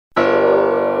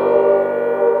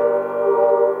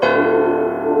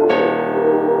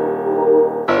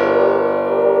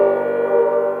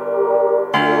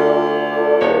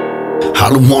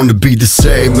don't wanna be the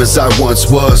same as I once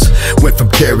was. Went from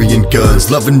carrying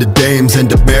guns, loving the dames,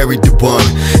 ended up married to one.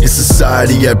 In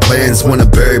society had plans when I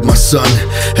buried my son.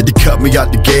 Had to cut me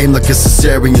out the game like a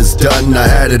cesarean's done. I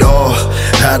had it all,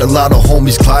 had a lot of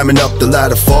homies climbing up the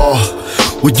ladder fall.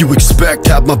 What you expect,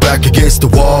 have my back against the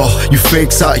wall. You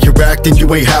fakes out here acting,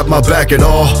 you ain't have my back at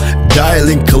all.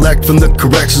 Dialing collect from the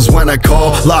corrections when I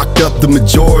call. Locked up the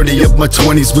majority of my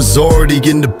 20s, was already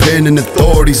independent.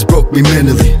 Authorities broke me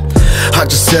mentally. I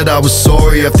just said I was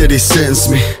sorry after they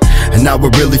sentenced me. And now I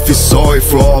really feel sorry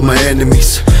for all my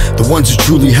enemies. The ones who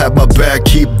truly have my back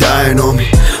keep dying on me,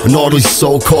 and all these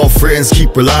so-called friends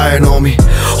keep relying on me.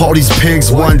 All these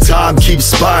pigs one time keep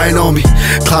spying on me.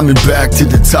 Climbing back to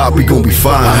the top, we gon' be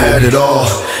fine. I had it all,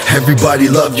 everybody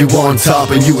loved you on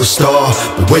top and you a star.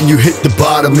 But when you hit the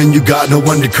bottom and you got no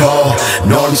one to call,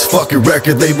 and all these fucking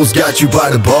record labels got you by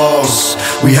the balls.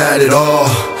 We had it all,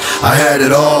 I had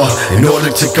it all. In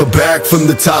order to come back from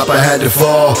the top I had to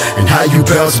fall. And how you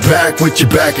bounce back with your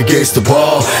back against the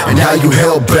wall, and how you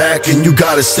held back and you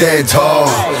gotta stand tall.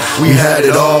 We had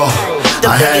it all,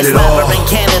 I had it all. In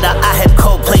Canada, I had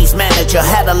Coldplay's manager.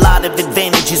 Had a lot of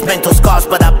advantages, mental scars,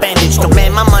 but I bandaged them.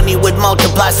 Man, my money would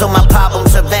multiply, so my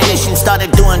problems are vanishing.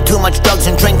 Started doing too much drugs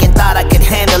and drinking, thought I could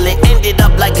handle it. Ended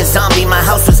up like a zombie, my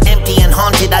house was empty and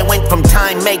haunted. I went from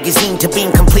Time magazine to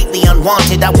being completely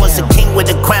unwanted. I was a king with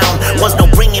a crown, was no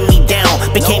bringing me down.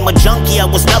 Became a junkie, I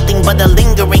was nothing but a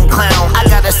lingering clown. I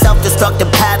got a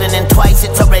self-destructive pattern, and twice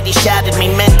it's already shattered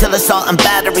me. Mental assault and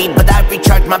battery, but I've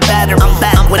recharged my battery. I'm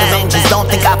back with a vengeance. Don't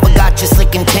think I forgot your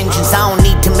slick intentions. I don't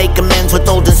need to make amends with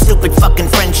old and stupid fucking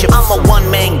friendship. I'm a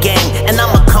one-man gang, and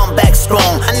I'ma come back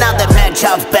strong. And now that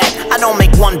Madchild's back, I don't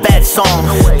make one bad song.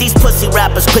 These pussy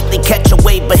rappers quickly catch a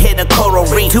wave but hit a coral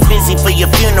reef. Too busy for your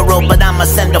funeral, but I'ma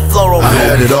send a floral. I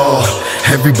had it all,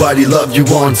 everybody loved you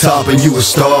on top and you a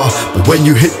star. But when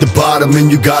you hit the bottom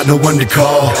and you got no one to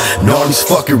call, and all these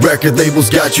fucking record labels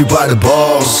got you by the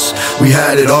balls. We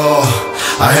had it all,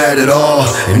 I had it all.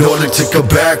 In order to come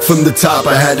back from the top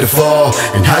I had to fall.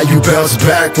 And how you bounce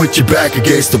back with your back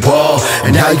against the wall,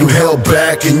 and how you held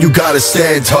back and you gotta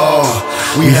stand tall.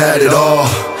 We had it all,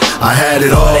 I had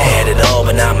it all. I had it all,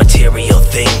 but not material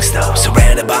things though.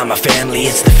 Surrounded by my family,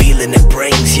 it's the feeling it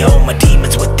brings. Yo, my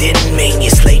demons within me,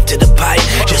 you slave to the pipe.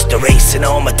 Just erasing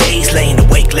all my days, laying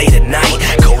awake late at night.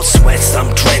 Cold sweats, I'm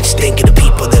drenched, thinking of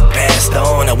people that passed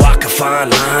on. I walk a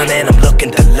fine line and I'm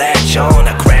looking to latch on.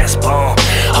 I grasp on,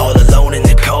 all alone in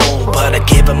the cold, but I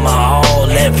give it my all,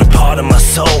 every part of my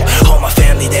soul. All my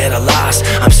family that I lost,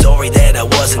 I'm sorry that I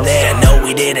wasn't there. No,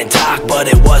 we didn't talk, but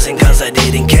it wasn't cause I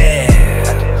didn't care.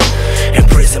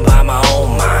 Imprisoned by my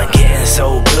own mind, getting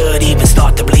so good, even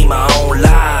start to believe my own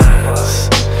lies.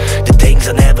 The things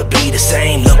will never be the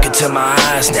same. Look into my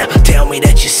eyes now, tell me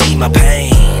that you see my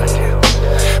pain.